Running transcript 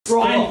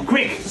Ryan,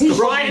 quick!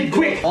 Ryan,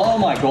 quick! Oh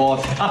my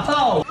god.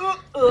 Oh!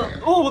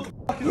 Oh, what the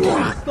fuck is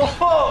that?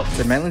 Stop!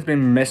 So Maitland's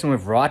been messing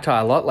with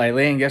RyTy a lot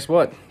lately, and guess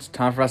what? It's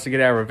time for us to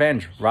get our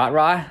revenge. Right,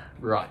 Ry?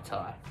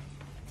 RyTy.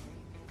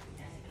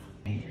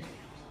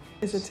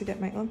 Is it to get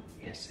Maitland?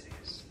 Yes, it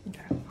is.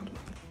 Okay.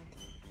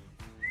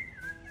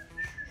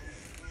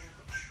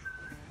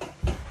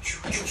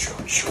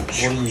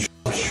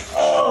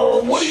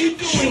 Oh, what are you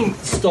doing?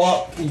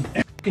 Stop, you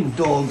fucking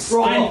dogs.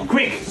 Ryan,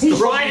 quick!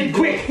 Ryan,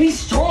 quick! He's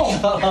strong.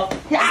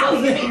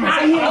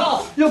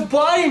 You're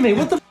biting me.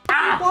 What the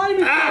f are you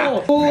biting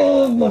me for?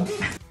 Oh my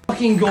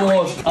fucking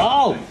god.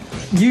 Oh,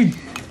 you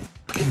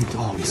fucking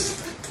dogs.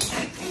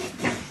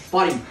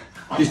 Bite him.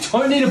 You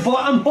don't need to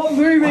bite. I'm not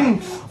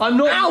moving. I'm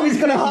not. Ow, he's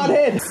got a hard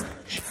head.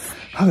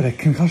 I got a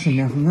concussion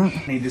now from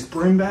that. Need this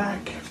broom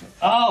back.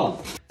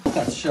 Oh,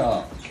 that's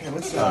sharp. Okay,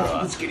 let's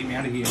get him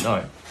out of here.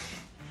 No.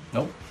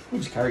 Nope.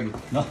 We'll just carry you.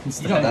 No, I'm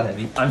staying. You're not that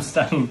heavy. I'm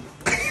staying.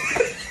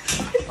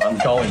 I'm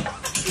going.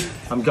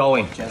 I'm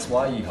going. Jess,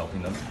 why are you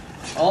helping them?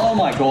 Oh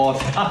my god.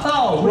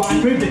 Oh!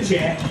 Ryan, move the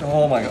chair.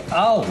 Oh my god.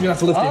 Oh! You have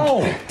to lift him.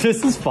 Oh!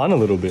 This is fun a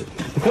little bit.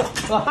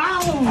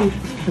 Ow!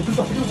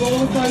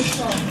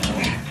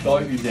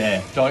 Don't you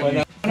dare. Don't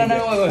you.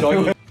 No,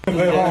 don't you.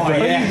 Oh,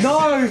 yes.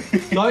 No!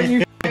 Don't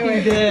you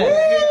fucking dare.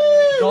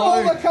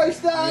 Roller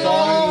coaster!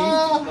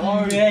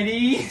 No,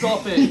 ready?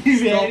 Stop it. You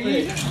Stop ready?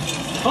 it.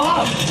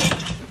 Oh!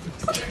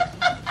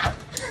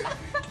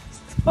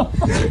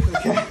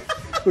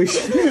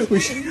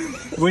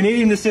 We need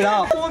him to sit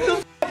up. What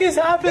the fuck is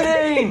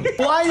happening?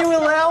 Why are you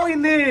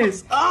allowing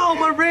this? Oh,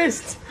 my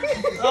wrist!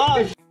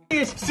 Oh,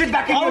 shit! Sit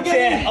back in your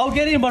chair. I'll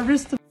get in my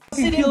wrist to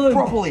Sit kill in him.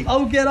 properly.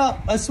 I'll get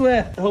up, I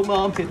swear. Hold my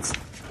armpits.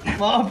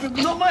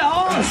 Not my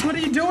arms! What are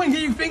you doing?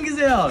 Get your fingers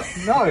out!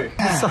 No.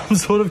 Some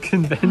sort of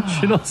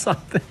convention or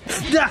something.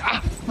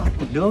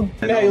 Dog.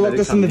 Now you locked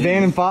us in the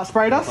van and fart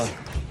sprayed us?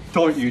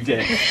 Don't you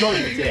dare. Don't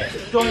you dare.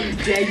 Don't you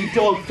dare, you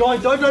dog.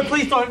 Don't,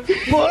 please don't.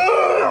 Stop.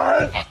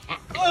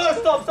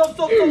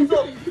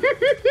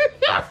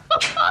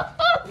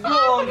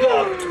 Oh,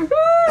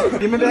 God. You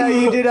remember how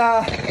you did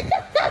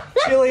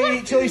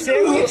chili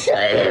sandwich?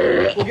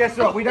 Well, guess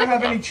what? We don't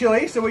have any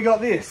chili, so we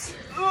got this.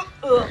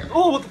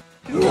 Oh, what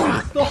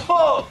the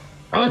stop.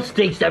 Oh,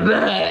 stinks the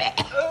bird.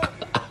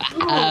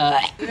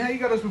 You know how you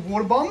got us with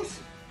water bombs?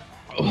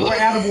 We're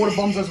out of water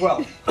bombs as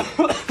well.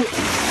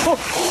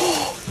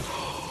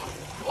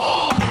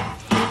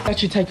 That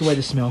should take away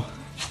the smell.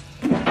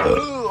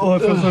 Oh, I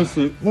feel so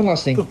sick. One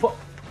last thing.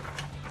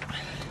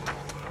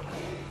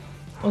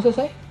 What's that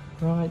say?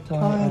 Right,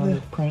 the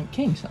prank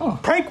kings. Oh.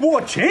 Prank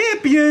war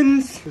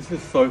champions! This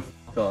is so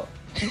f***ed up.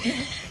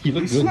 You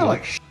look You smell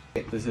like shit.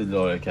 This is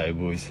not okay,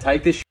 boys.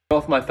 Take this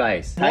off my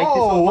face. Take Whoa,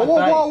 this off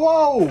my face.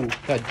 whoa.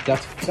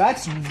 That's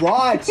That's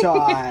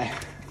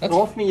RyTy.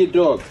 Off me, you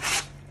dog.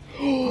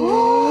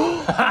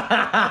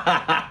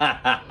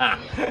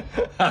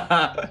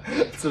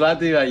 That's what I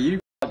think about you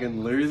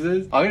fucking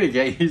losers. I'm gonna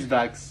get his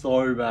back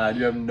so bad.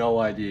 You have no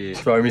idea.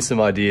 Throw me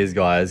some ideas,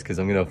 guys, because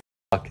I'm gonna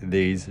fuck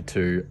these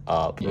two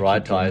up.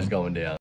 RyTy is going down.